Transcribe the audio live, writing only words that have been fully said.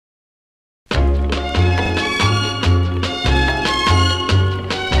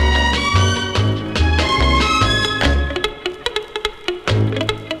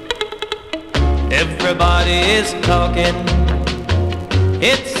is talking,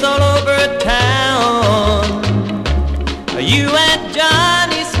 it's all over town. You and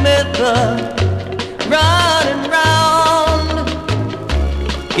Johnny Smith are running round.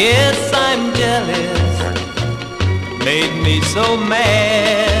 Guess I'm jealous, made me so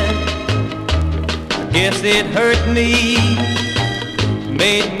mad. Guess it hurt me,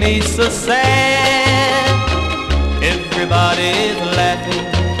 made me so sad. Everybody's laughing,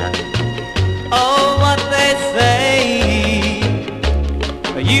 oh, what they say.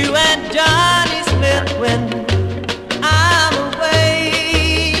 You and Johnny Smith when I'm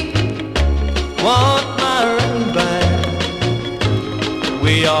away. Want my ring back,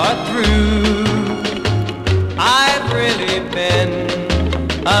 we are through. I've really been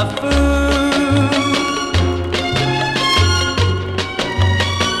a fool.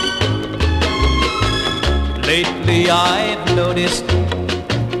 Lately I've noticed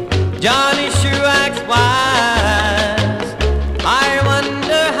Johnny sure acts wise. I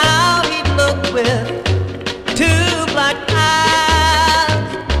wonder how he'd look with two black eyes.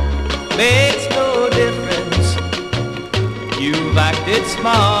 Makes no difference, you've acted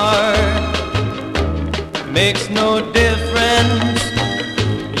smart. Makes no difference,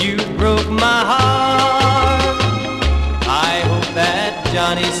 you broke my heart. I hope that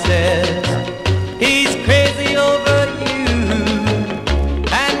Johnny says he's crazy over you,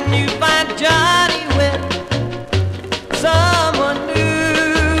 and you find Johnny with someone new.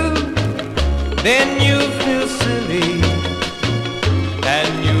 Then you feel silly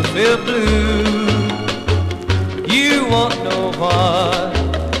and you feel blue. You won't know what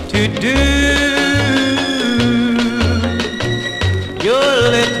to do. You're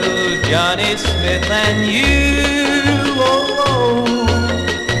little Johnny Smith and you